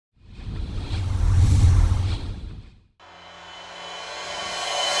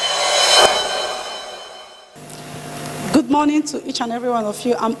morning to each and every one of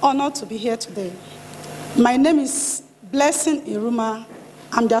you. I'm honored to be here today. My name is Blessing Iruma.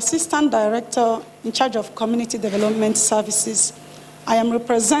 I'm the Assistant Director in charge of Community Development Services. I am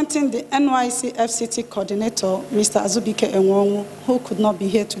representing the NYC FCT Coordinator, Mr. Azubike Enwonwu, who could not be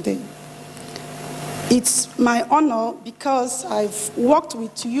here today. It's my honor because I've worked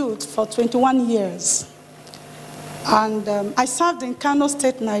with youth for 21 years. And I served in Kano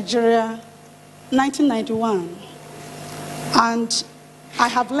State, Nigeria, 1991. And I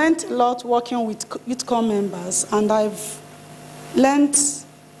have learned a lot working with youth corps members, and I've learned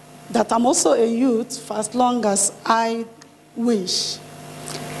that I'm also a youth for as long as I wish.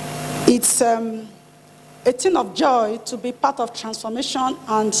 It's a thing of joy to be part of transformation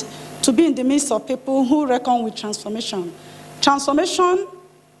and to be in the midst of people who reckon with transformation. Transformation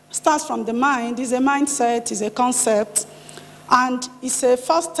starts from the mind, is a mindset, is a concept, and it's a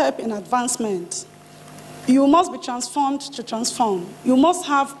first step in advancement. You must be transformed to transform. You must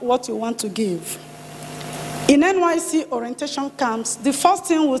have what you want to give. In NYC orientation camps, the first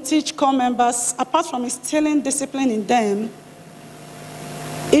thing we'll teach corps members, apart from instilling discipline in them,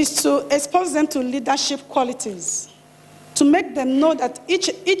 is to expose them to leadership qualities, to make them know that each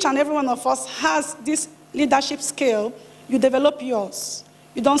and every one of us has this leadership skill. You develop yours.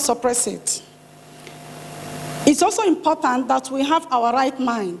 You don't suppress it. It's also important that we have our right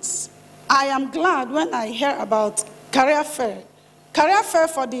minds. I am glad when I hear about career fair. Career fair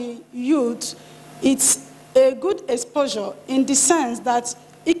for the youth, it's a good exposure in the sense that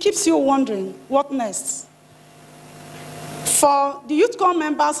it keeps you wondering, what next? For the youth corps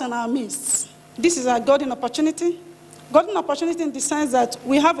members in our midst, this is a golden opportunity. Golden opportunity in the sense that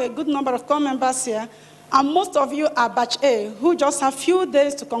we have a good number of corps members here, and most of you are batch A, who just have few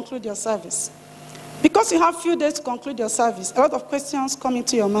days to conclude your service. Because you have few days to conclude your service, a lot of questions come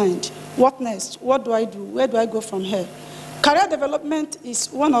into your mind. What next? What do I do? Where do I go from here? Career development is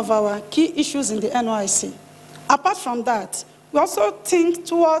one of our key issues in the NYC. Apart from that, we also think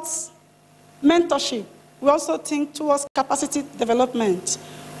towards mentorship. We also think towards capacity development.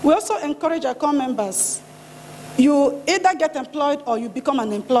 We also encourage our corps members. You either get employed or you become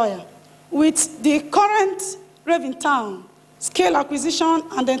an employer. With the current rave in town, skill acquisition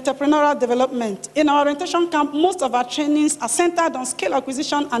and entrepreneurial development, in our orientation camp, most of our trainings are centered on skill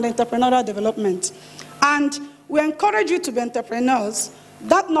acquisition and entrepreneurial development. And we encourage you to be entrepreneurs.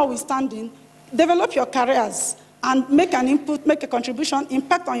 That notwithstanding, develop your careers and make an input, make a contribution,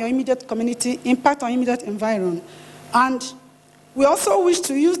 impact on your immediate community, impact on immediate environment. And we also wish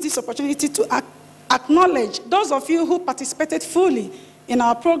to use this opportunity to acknowledge those of you who participated fully in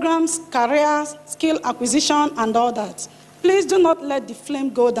our programs, careers, skill acquisition, and all that. Please do not let the flame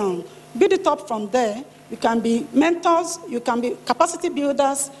go down. Build it up from there. You can be mentors, you can be capacity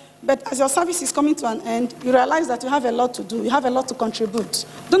builders, but as your service is coming to an end, you realize that you have a lot to do, you have a lot to contribute.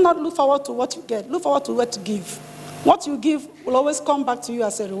 Do not look forward to what you get, look forward to what to give. What you give will always come back to you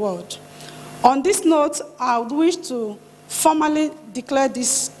as a reward. On this note, I would wish to formally declare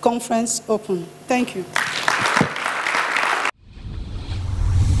this conference open. Thank you.